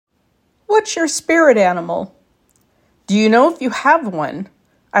What's your spirit animal? Do you know if you have one?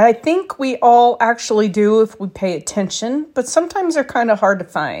 I think we all actually do if we pay attention, but sometimes they're kind of hard to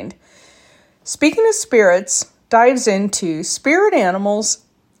find. Speaking of Spirits dives into spirit animals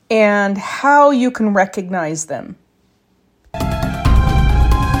and how you can recognize them.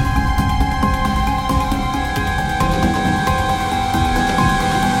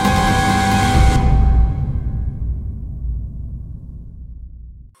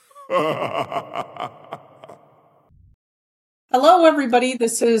 Hello, everybody.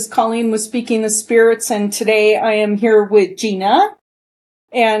 This is Colleen with Speaking of Spirits, and today I am here with Gina.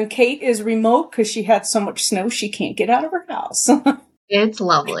 And Kate is remote because she had so much snow she can't get out of her house. It's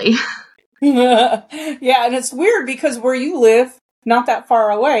lovely. Yeah, and it's weird because where you live, not that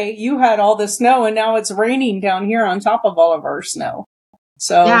far away, you had all the snow, and now it's raining down here on top of all of our snow.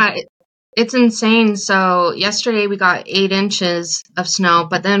 So yeah, it's insane. So yesterday we got 8 inches of snow,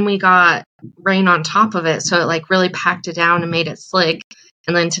 but then we got rain on top of it. So it like really packed it down and made it slick.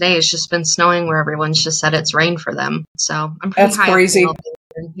 And then today it's just been snowing where everyone's just said it's rained for them. So I'm pretty that's high crazy.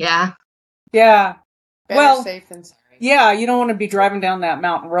 Yeah. Yeah. Better safe than sorry. Yeah, you don't want to be driving down that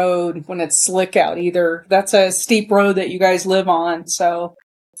mountain road when it's slick out either. That's a steep road that you guys live on. So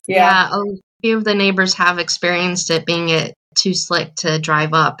Yeah, a few of the neighbors have experienced it being too slick to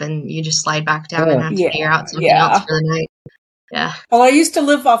drive up, and you just slide back down and have to figure out something else for the night. Yeah. Well, I used to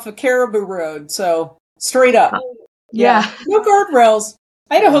live off of Caribou Road, so straight up. Yeah. No guardrails.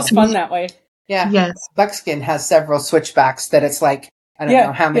 Idaho's fun that way. Yeah. Yes. Buckskin has several switchbacks that it's like, I don't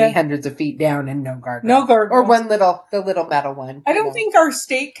know how many hundreds of feet down and no guardrails. No guardrails. Or the little metal one. I don't think our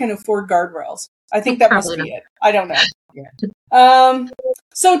state can afford guardrails. I think that must be it. I don't know. Yeah.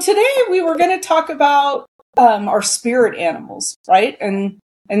 So today we were going to talk about our spirit animals, right?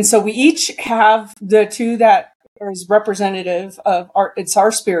 And so we each have the two that is representative of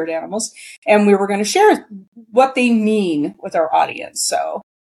our spirit animals, and we were going to share what they mean with our audience. So,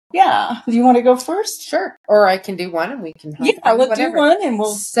 yeah, do you want to go first? Let's do one and we can. Let's do one and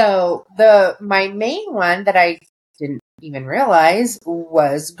we'll. So my main one that I didn't even realize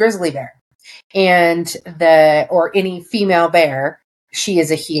was grizzly bear, and any female bear. She is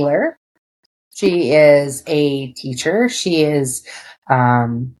a healer. She is a teacher. She is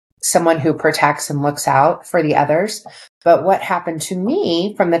someone who protects and looks out for the others. But what happened to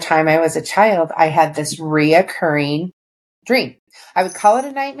me from the time I was a child, I had this reoccurring dream. I would call it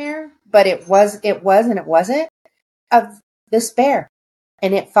a nightmare, but it was and it wasn't, of this bear.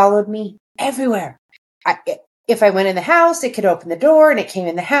 And it followed me everywhere. If I went in the house, it could open the door and it came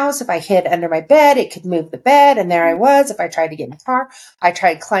in the house. If I hid under my bed, it could move the bed. And there I was. If I tried to get in the car, I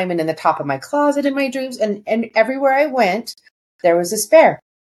tried climbing in the top of my closet in my dreams. And everywhere I went, there was this bear.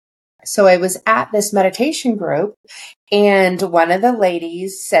 So I was at this meditation group and one of the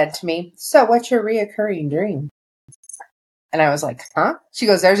ladies said to me, "So what's your reoccurring dream?" And I was like, "Huh?" She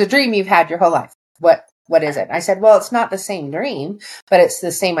goes, "There's a dream you've had your whole life. What is it?" I said, "Well, it's not the same dream, but it's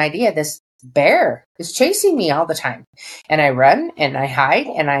the same idea. This bear is chasing me all the time. And I run and I hide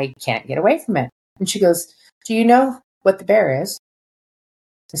and I can't get away from it." And she goes, "Do you know what the bear is?"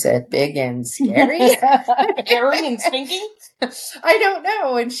 I said, "Big and scary." Scary and stinky? I don't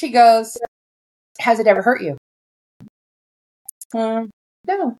know. And she goes, "Has it ever hurt you?" No,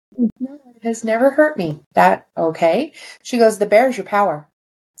 it has never hurt me. That okay. She goes, "The bear is your power."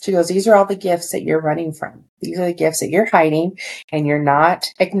 She goes, "These are all the gifts that you're running from. These are the gifts that you're hiding and you're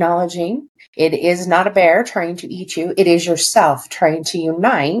not acknowledging. It is not a bear trying to eat you. It is yourself trying to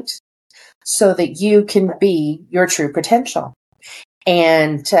unite so that you can be your true potential."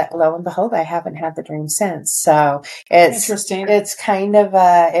 And lo and behold, I haven't had the dream since. So it's interesting. It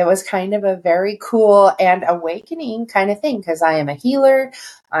was kind of a very cool and awakening kind of thing because I am a healer,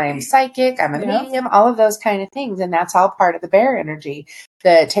 I am psychic, I'm a medium, all of those kind of things. And that's all part of the bear energy.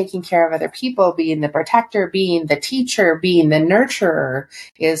 The taking care of other people, being the protector, being the teacher, being the nurturer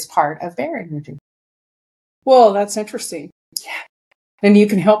is part of bear energy. Well, that's interesting. Yeah. And you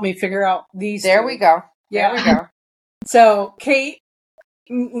can help me figure out these. There we go. Yeah. There we go. So, Kate,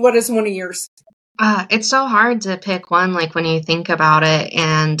 what is one of yours? It's so hard to pick one, like when you think about it.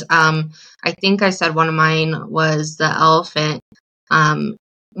 And I think I said one of mine was the elephant.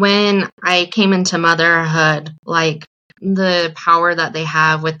 When I came into motherhood, like the power that they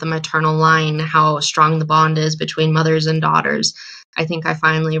have with the maternal line, how strong the bond is between mothers and daughters, I think I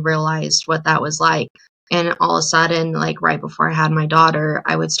finally realized what that was like. And all of a sudden, like right before I had my daughter,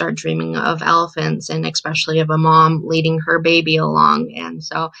 I would start dreaming of elephants and especially of a mom leading her baby along. And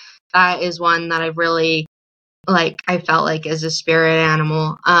so that is one that I really I felt like is a spirit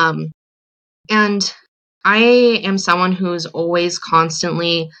animal. And I am someone who's always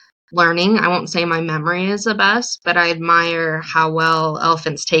constantly learning. I won't say my memory is the best, but I admire how well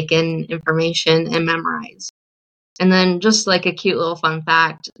elephants take in information and memorize. And then just like a cute little fun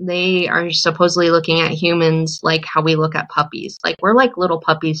fact, they are supposedly looking at humans like how we look at puppies. Like we're like little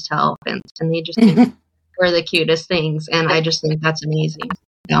puppies to elephants, and they just think we're the cutest things. And I just think that's amazing.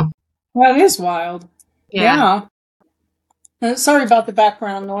 So, Well, it is wild. yeah. Sorry about the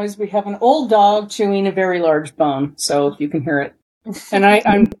background noise. We have an old dog chewing a very large bone, so if you can hear it. And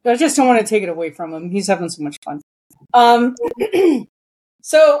I just don't want to take it away from him. He's having so much fun.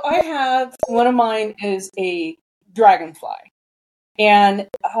 So I have, one of mine is a dragonfly. And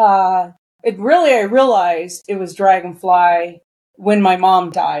I realized it was dragonfly when my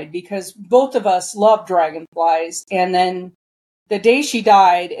mom died, because both of us love dragonflies. And then the day she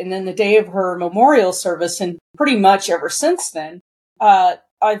died, and then the day of her memorial service, and pretty much ever since then,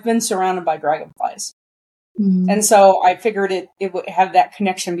 I've been surrounded by dragonflies. Mm-hmm. And so I figured it would have that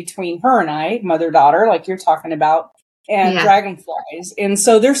connection between her and I, mother-daughter, like you're talking about, and dragonflies. And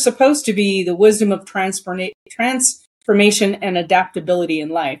so they're supposed to be the wisdom of transformation and adaptability in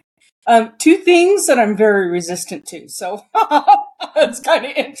life. Two things that I'm very resistant to. So it's kind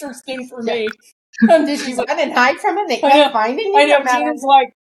of interesting for me. Did she run and hide from him? They kept finding you? I know. Gina's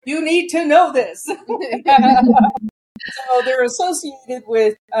like, you need to know this. So they're associated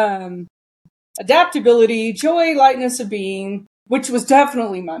with adaptability, joy, lightness of being, which was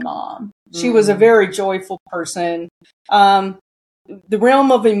definitely my mom. She was a very joyful person. The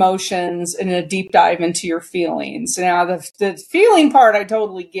realm of emotions and a deep dive into your feelings. Now, the feeling part I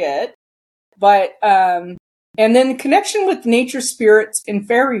totally get, but and then the connection with nature, spirits, and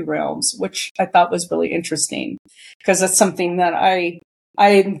fairy realms, which I thought was really interesting, because that's something that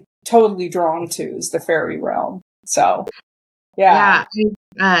I'm totally drawn to, is the fairy realm. So, yeah.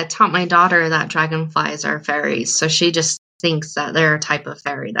 I taught my daughter that dragonflies are fairies, so she just thinks that they're a type of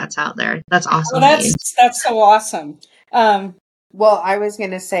fairy that's out there. That's awesome. Well, that's so awesome. Well, I was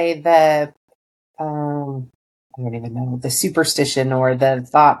going to say the, I don't even know, the superstition or the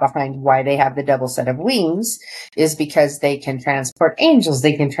thought behind why they have the double set of wings is because they can transport angels,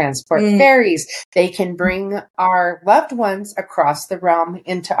 they can transport fairies, they can bring our loved ones across the realm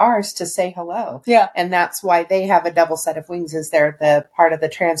into ours to say hello. Yeah. And that's why they have a double set of wings, is they're the part of the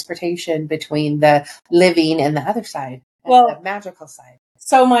transportation between the living and the other side, the magical side.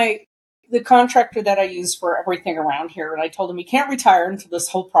 So the contractor that I use for everything around here, and I told him he can't retire until this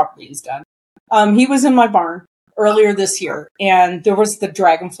whole property is done. He was in my barn earlier this year, and there was the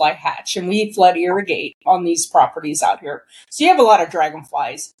dragonfly hatch, and we flood irrigate on these properties out here. So you have a lot of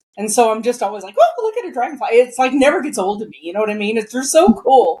dragonflies. And so I'm just always like, oh, look at a dragonfly. It's like never gets old to me. You know what I mean? They're so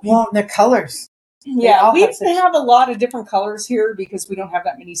cool. Well, the colors. Yeah, we have a lot of different colors here because we don't have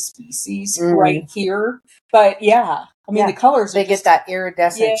that many species right here. But yeah, I mean, the colors. They get that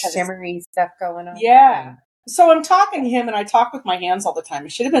iridescent, shimmery stuff going on. Yeah. So I'm talking to him, and I talk with my hands all the time.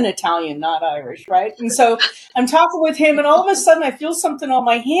 It should have been Italian, not Irish, right? And so I'm talking with him, and all of a sudden I feel something on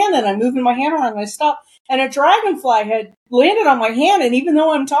my hand, and I'm moving my hand around, and I stop. And a dragonfly had landed on my hand, and even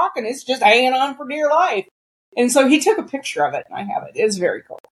though I'm talking, it's just hanging on for dear life. And so he took a picture of it, and I have it. It's very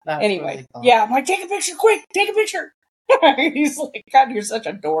cool. That's anyway, really cool. Yeah, I'm like, take a picture, quick, take a picture. He's like, God, you're such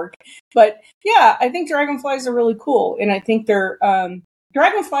a dork. But yeah, I think dragonflies are really cool. And I think they're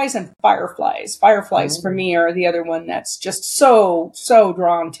dragonflies and fireflies. Fireflies for me are the other one that's just so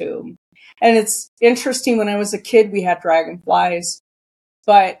drawn to. And it's interesting, when I was a kid, we had dragonflies,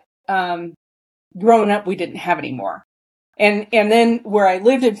 but growing up, we didn't have any more. And then where I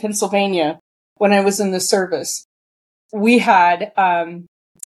lived in Pennsylvania, when I was in the service, we had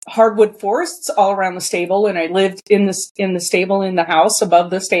hardwood forests all around the stable, and I lived in the stable, in the house above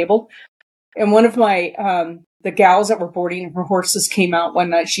the stable. And one of my the gals that were boarding her horses came out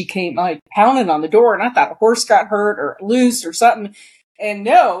one night. She came like pounding on the door, and I thought a horse got hurt or loose or something. And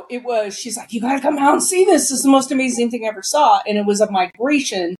no, it was, she's like, you gotta come out and see this. This is the most amazing thing I ever saw. And it was a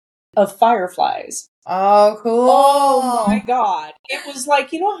migration of fireflies. Oh, cool. Oh my God. It was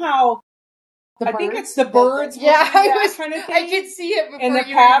like, you know how I think it's the birds. That kind of thing. I could see it before and the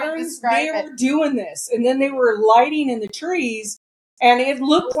you patterns, they were doing this. And then they were lighting in the trees, and it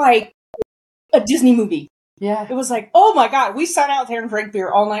looked like a Disney movie. Yeah. It was like, oh my God, we sat out there and drank beer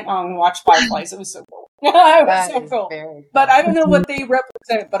all night long and watched fireflies. It was so cool. It was so cool. But I don't know what they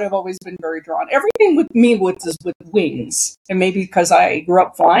represent, but I've always been very drawn. Everything with me is with wings. And maybe because I grew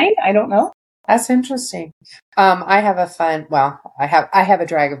up flying, I don't know. That's interesting. I have I have a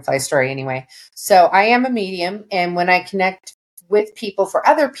dragonfly story anyway. So I am a medium, and when I connect with people for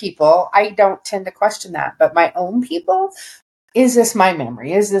other people, I don't tend to question that. But my own people, is this my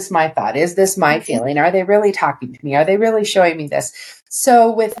memory? Is this my thought? Is this my feeling? Are they really talking to me? Are they really showing me this?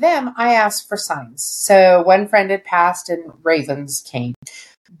 So with them, I asked for signs. So one friend had passed and ravens came,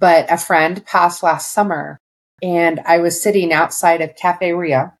 but a friend passed last summer and I was sitting outside of Cafe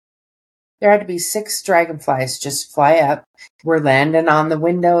Ria. There had to be 6 dragonflies just fly up. We're landing on the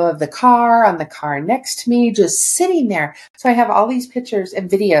window of the car, on the car next to me, just sitting there. So I have all these pictures and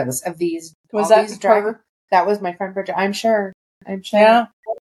videos of these. Was that these dragon? That was my friend Bridget. I'm sure. Yeah,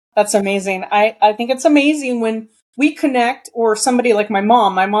 that's amazing. I think it's amazing when we connect, or somebody like my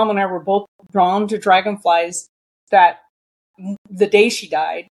mom. My mom and I were both drawn to dragonflies that the day she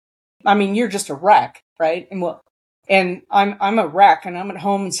died. I mean, you're just a wreck, right? And I'm a wreck, and I'm at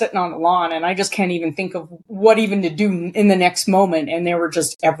home and sitting on the lawn, and I just can't even think of what even to do in the next moment. And they were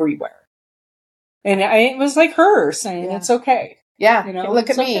just everywhere. And it was like her saying, it's okay. Yeah.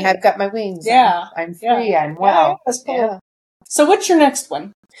 Look at me. Okay. I've got my wings. Yeah. I'm free. I'm well. Yeah, that's cool. Yeah. So what's your next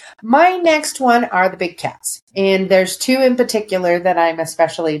one? My next one are the big cats. And there's 2 in particular that I'm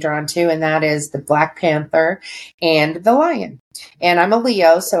especially drawn to, and that is the Black Panther and the lion. And I'm a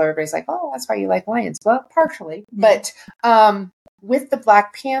Leo, so everybody's like, oh, that's why you like lions. Well, partially. But with the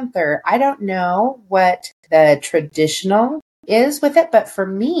Black Panther, I don't know what the traditional is with it, but for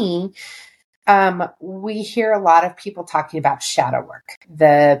me, we hear a lot of people talking about shadow work,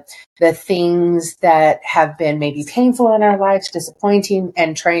 the things that have been maybe painful in our lives, disappointing,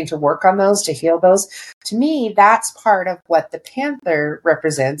 and trying to work on those to heal those. To me, that's part of what the panther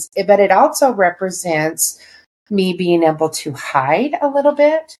represents, but it also represents me being able to hide a little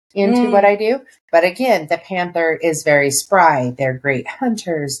bit into what I do. But again, the panther is very spry. They're great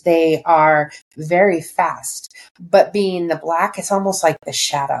hunters. They are very fast. But being the black, it's almost like the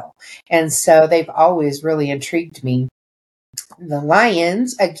shadow. And so they've always really intrigued me. The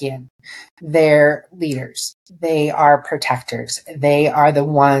lions, again, they're leaders. They are protectors. They are the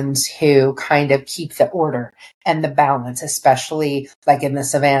ones who kind of keep the order and the balance, especially like in the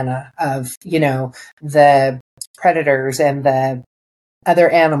savannah of, the predators and the other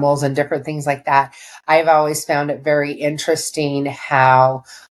animals and different things like that. I've always found it very interesting how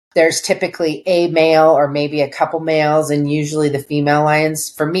there's typically a male or maybe a couple males, and usually the female lions.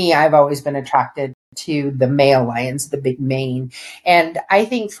 For me, I've always been attracted to the male lions, the big mane. And I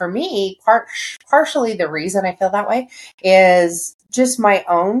think for me, partially the reason I feel that way is just my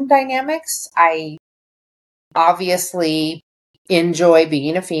own dynamics. I obviously enjoy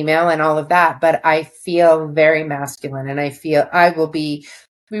being a female and all of that, but I feel very masculine, and I feel we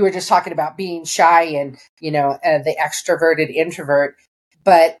were just talking about being shy and, the extroverted introvert.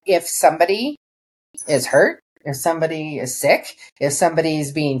 But if somebody is hurt, if somebody is sick, if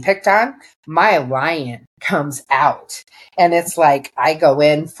somebody's being picked on, my lion comes out. And it's like I go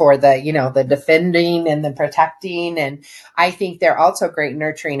in for the defending and the protecting. And I think they're also great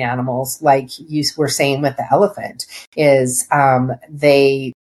nurturing animals, like you were saying with the elephant, is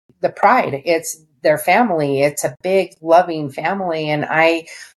the pride. It's their family. It's a big, loving family. And I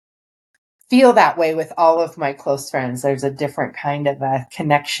feel that way with all of my close friends. There's a different kind of a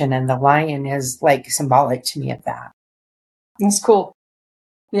connection, and the lion is like symbolic to me of that. That's cool.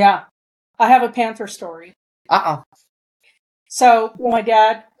 Yeah. I have a panther story. So my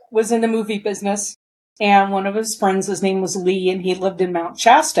dad was in the movie business, and one of his friends, his name was Lee, and he lived in Mount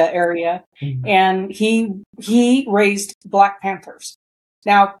Shasta area, and he raised black panthers.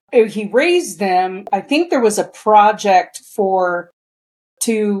 Now, he raised them, I think there was a project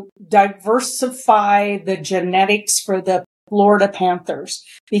to diversify the genetics for the Florida panthers,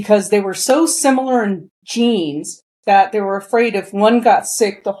 because they were so similar in genes that they were afraid if one got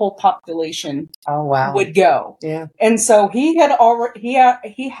sick, the whole population would go. Yeah. And so he had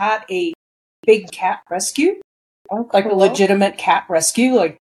a big cat rescue, like a legitimate cat rescue,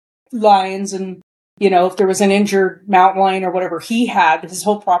 like lions and, if there was an injured mountain lion or whatever, his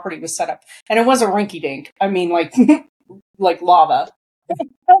whole property was set up. And it wasn't rinky dink. I mean, like lava.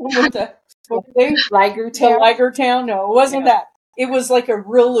 The Liger Town? No, it wasn't that. It was like a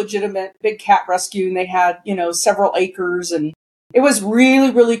real legitimate big cat rescue, and they had, several acres, and it was really,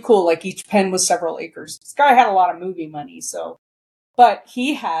 really cool. Like each pen was several acres. This guy had a lot of movie money, but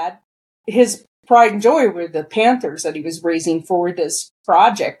he had his pride and joy were the panthers that he was raising for this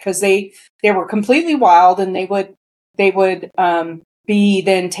project, because they were completely wild, and they would be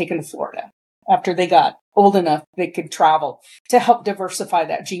then taken to Florida after they got old enough they could travel, to help diversify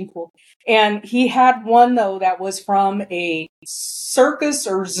that gene pool. And he had one, though, that was from a circus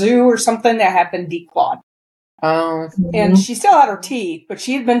or zoo or something that had been declawed. And she still had her teeth, but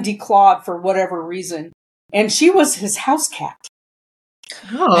she had been declawed for whatever reason. And she was his house cat.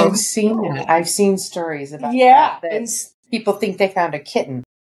 I've seen that. I've seen stories about that. Yeah. people think they found a kitten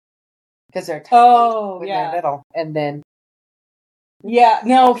because they're tiny when they're little, and then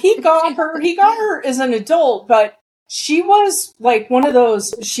no, he got her as an adult, but she was like one of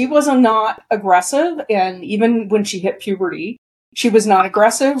those. She was not aggressive, and even when she hit puberty, she was not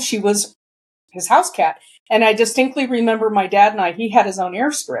aggressive. She was his house cat. And I distinctly remember my dad and he had his own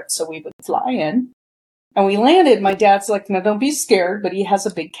airstrip, so we would fly in. And we landed. My dad's like, "No, don't be scared," but he has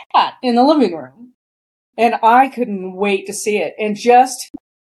a big cat in the living room. And I couldn't wait to see it. And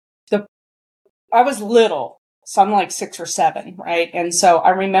I was little, so I'm like 6 or 7, right? And so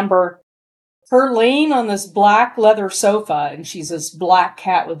I remember her laying on this black leather sofa, and she's this black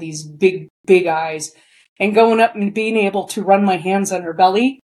cat with these big, big eyes, and going up and being able to run my hands on her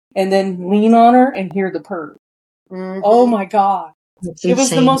belly and then lean on her and hear the purr. Mm-hmm. Oh my God. It was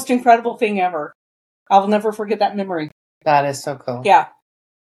the most incredible thing ever. I'll never forget that memory. That is so cool. Yeah.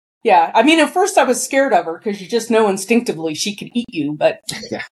 Yeah. I mean, at first I was scared of her because you just know instinctively she could eat you, but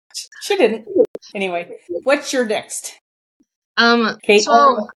she didn't. Anyway, what's your next? Kate?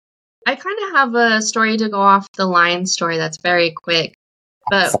 So I kind of have a story to go off the lion story that's very quick.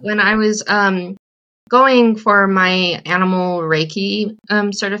 But when I was going for my animal Reiki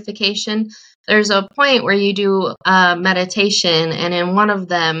certification, there's a point where you do meditation, and in one of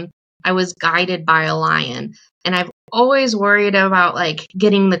them, I was guided by a lion. And I've always worried about like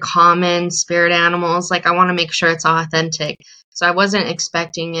getting the common spirit animals. Like I want to make sure it's authentic. So I wasn't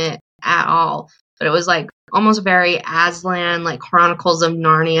expecting it at all. But it was like almost very Aslan, like Chronicles of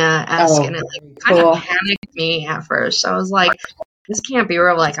Narnia-esque. And it like kind of panicked me at first. So I was like, this can't be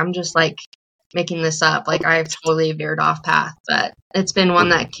real. Like I'm just like making this up. Like I've totally veered off path. But it's been one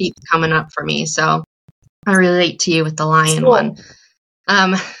that keeps coming up for me. So I relate to you with the lion one.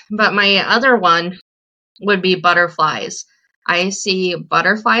 But my other one would be butterflies. I see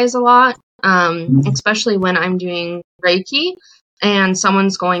butterflies a lot, especially when I'm doing Reiki and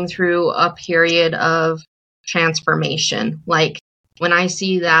someone's going through a period of transformation. Like when I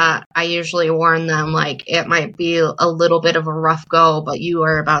see that, I usually warn them, like, it might be a little bit of a rough go, but you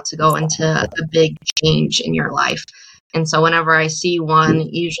are about to go into a big change in your life. And so whenever I see one,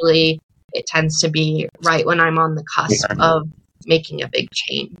 usually it tends to be right when I'm on the cusp of making a big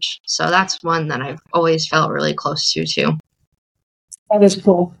change. So that's one that I've always felt really close to too. That is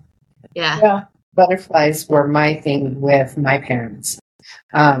cool. Yeah. Butterflies were my thing with my parents.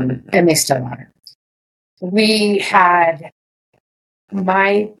 And they still are. We had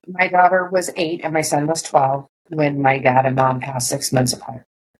my daughter was 8 and my son was 12 when my dad and mom passed 6 months apart.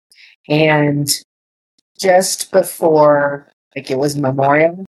 And just before, like, it was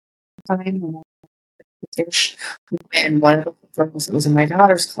Memorial time, and one of the girls that was in my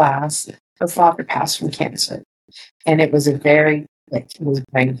daughter's class, her father passed from cancer. And it was it was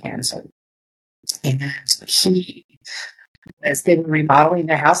brain cancer. And as they were remodeling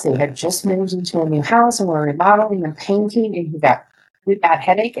their house, they had just moved into a new house and were remodeling and painting, and he got really bad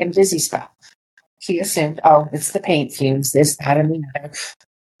headache and dizzy spell. He assumed, it's the paint fumes, this, that, and the other.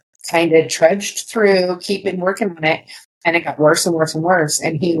 Kind of trudged through, keeping working on it, and it got worse and worse and worse.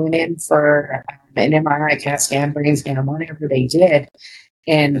 And he went in for an MRI, CAT scan, brain scan, whatever they did,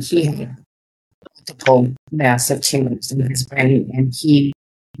 and he had multiple massive tumors in his brain, and he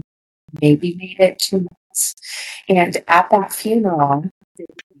maybe made it 2 months. And at that funeral, they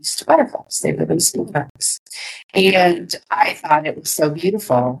released butterflies. They released butterflies. And I thought it was so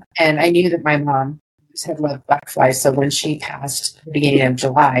beautiful. And I knew that my mom had loved butterflies. So when she passed at the beginning of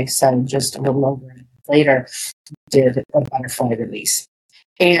July, so just a little over a month later, did a butterfly release.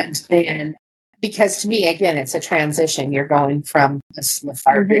 And then, because to me, again, it's a transition. You're going from this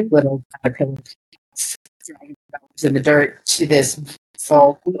lethargic little caterpillar in the dirt to this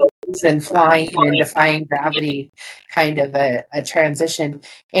full and flying and defying gravity kind of a transition.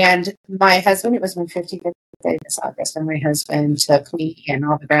 And my husband, it was my 50th birthday this August, and my husband took me and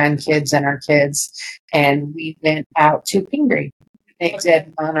all the grandkids and our kids, and we went out to Pingree. They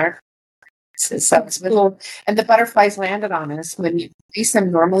did on our and the butterflies landed on us. When you release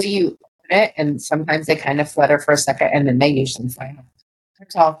them, normally you open it, and sometimes they kind of flutter for a second, and then they usually fly off.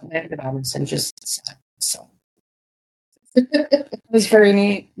 It's all landed on us and just so. It was very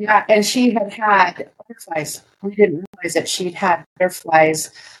neat. Yeah, and she had butterflies. We didn't realize that she'd had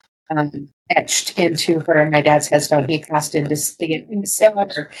butterflies etched into her and my dad's headstone. He passed in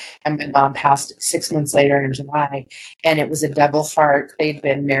December, and my mom passed 6 months later in July. And it was a double heart. They'd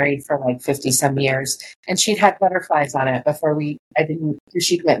been married for like 50 some years, and she'd had butterflies on it before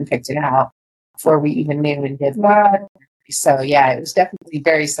she went and picked it out before we even knew and did that. So yeah, it was definitely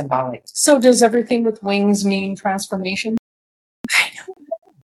very symbolic. So does everything with wings mean transformation? I don't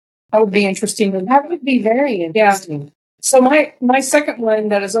know. That would be interesting. That would be very interesting. So my second one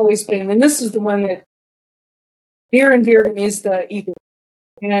that has always been, and this is the one that near and dear to me, is the eagle.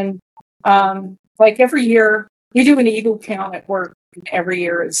 And like every year, we do an eagle count at work. And every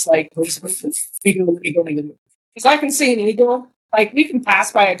year, it's like eagle. Because I can see an eagle. Like we can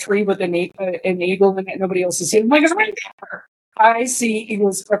pass by a tree with an eagle and nobody else is seeing. I'm like, it's right there. I see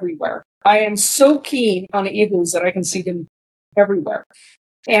eagles everywhere. I am so keen on eagles that I can see them everywhere.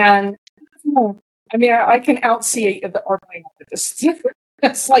 And I mean, I can outsee the ornithologist.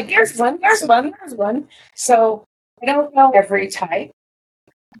 It's like there's one. So I don't know every type.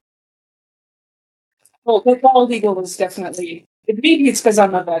 Well, the bald eagle is definitely. Maybe it's because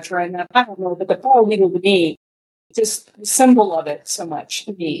I'm a veteran. I don't know, but the bald eagle to me, just the symbol of it so much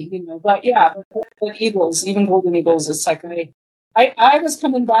to me, But yeah, the eagles, even golden eagles, it's like I was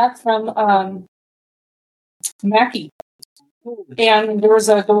coming back from Mackie, and there was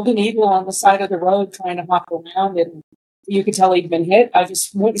a golden eagle on the side of the road trying to hop around, and you could tell he'd been hit. I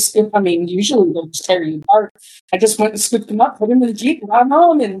just went and scooped. I mean, usually they'll just tear you apart. I just went and scooped him up, put him in the Jeep, brought him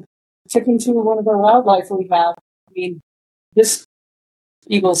home, and took him to one of our wildlife rehab. I mean, this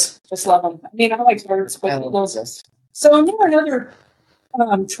eagles, just love them. I mean, I like birds, but eagles. So another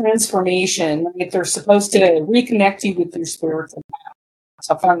transformation. Like they're supposed to reconnect you with your spiritual path.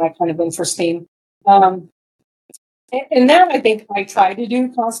 So I found that kind of interesting. And that I think I try to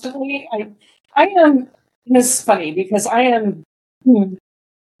do constantly. I am. And it's funny because I am.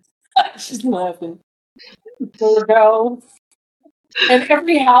 She's laughing. Virgo, and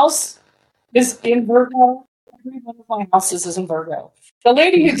every house is in Virgo. Every one of my houses is in Virgo. The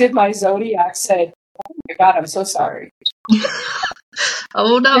lady who did my zodiac said, "Oh my God, I'm so sorry."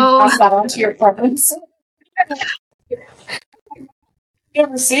 Oh no! Pass that on to your partners.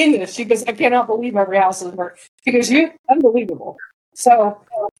 Never seen this. She goes, "I cannot believe every house is in Virgo." She goes, "You unbelievable." So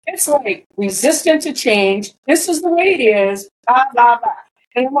it's like resistant to change. This is the way it is. Blah blah blah.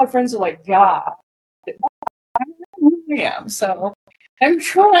 And all my friends are like, "God, I don't know who I am." So I'm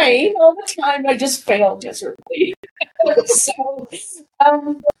trying all the time. I just fail miserably. So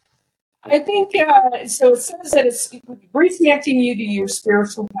I think so. It says that it's reconnecting you to your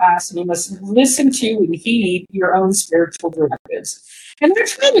spiritual past, and you must listen to and heed your own spiritual directives. And they're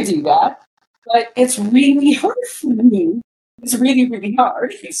trying to do that, but it's really hard for me. It's really, really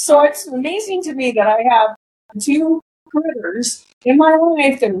hard. So it's amazing to me that I have two critters in my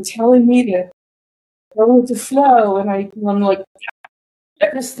life that are telling me to go with the flow, and I'm like,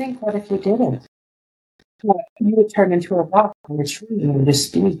 just think, what if you didn't? What, you would turn into a rock or a tree and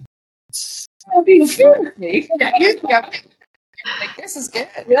just be. I'll be with me. Like, this is good.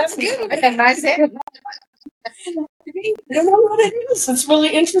 That's good. And nice. I don't know what it is. It's really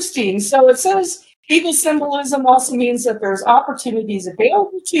interesting. So it says eagle symbolism also means that there's opportunities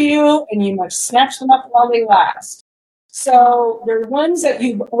available to you and you must snatch them up while they last. So there are ones that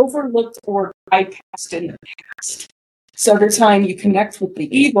you've overlooked or bypassed in the past. So every time you connect with the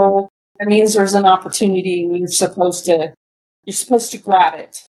eagle, that means there's an opportunity and you're supposed to grab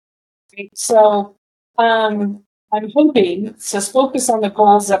it. Right? So I'm hoping, it says focus on the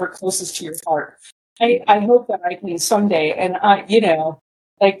goals that are closest to your heart. I hope that I can someday, and like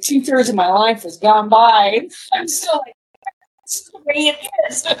 2/3 of my life has gone by. I'm still like, that's the way it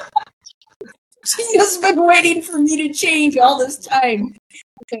is. She has been waiting for me to change all this time.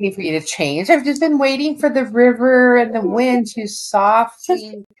 Waiting for you to change. I've just been waiting for the river and the wind to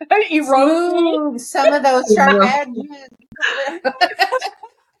softly erode some of those sharp edges.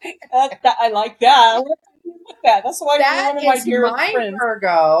 I like that. That's why that one of my is dearest my friends.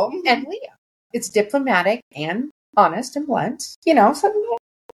 Virgo and Leo. It's diplomatic and honest and blunt. So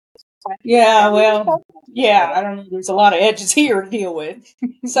yeah, well, yeah, I don't know. There's a lot of edges here to deal with.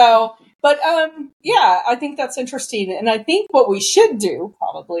 So, but yeah, I think that's interesting. And I think what we should do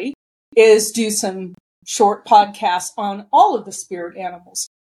probably is do some short podcasts on all of the spirit animals.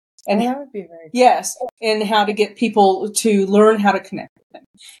 And that would be very yes, and how to get people to learn how to connect with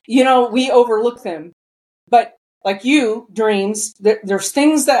them. We overlook them, but like you, dreams, there's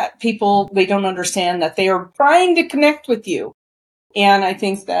things that people, they don't understand, that they are trying to connect with you. And I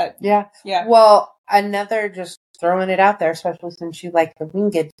think that, yeah. Well, another, just throwing it out there, especially since you like the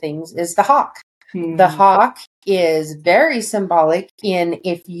winged things, is the hawk. Mm-hmm. The hawk is very symbolic in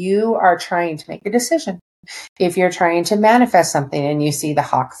if you are trying to make a decision. If you're trying to manifest something and you see the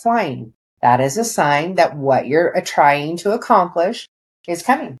hawk flying, that is a sign that what you're trying to accomplish is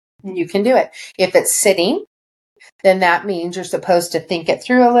coming. You can do it. If it's sitting, then that means you're supposed to think it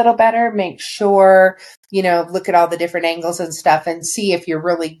through a little better, make sure, look at all the different angles and stuff and see if you're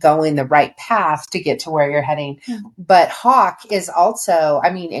really going the right path to get to where you're heading. Mm-hmm. But hawk is also,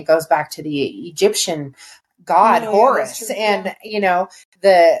 it goes back to the Egyptian god Oh, yeah, Horus. that's true. And Yeah. you know,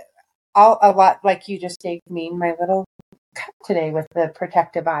 a lot like you just gave me my little cup today with the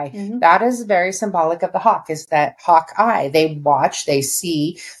protective eye. Mhm. That is very symbolic of the hawk, is that hawk eye. They watch, they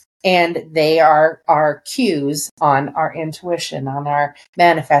see, and they are our cues on our intuition, on our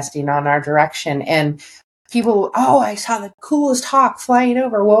manifesting, on our direction. And people, oh, I saw the coolest hawk flying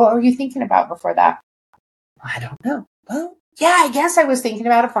over. Well, what were you thinking about before that? I don't know. Well, yeah, I guess I was thinking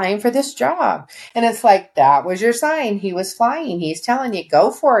about applying for this job. And it's like, that was your sign. He was flying. He's telling you,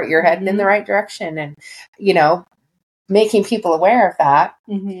 go for it. You're heading in the right direction. And, you know, making people aware of that,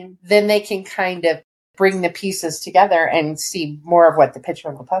 Mhm. then they can kind of bring the pieces together and see more of what the picture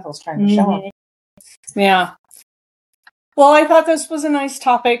of the puzzle is trying to show them. Yeah. Well, I thought this was a nice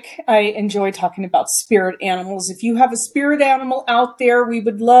topic. I enjoy talking about spirit animals. If you have a spirit animal out there, we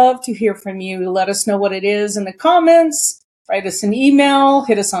would love to hear from you. Let us know what it is in the comments. Write us an email.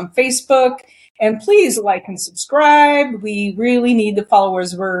 Hit us on Facebook. And please like and subscribe. We really need the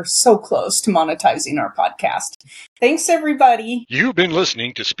followers. We're so close to monetizing our podcast. Thanks, everybody. You've been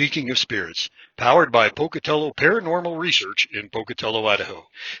listening to Speaking of Spirits, powered by Pocatello Paranormal Research in Pocatello, Idaho.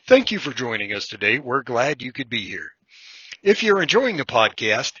 Thank you for joining us today. We're glad you could be here. If you're enjoying the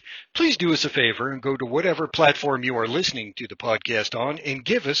podcast, please do us a favor and go to whatever platform you are listening to the podcast on and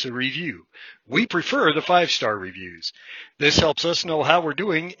give us a review. We prefer the 5-star reviews. This helps us know how we're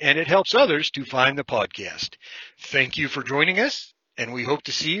doing, and it helps others to find the podcast. Thank you for joining us, and we hope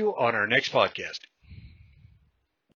to see you on our next podcast.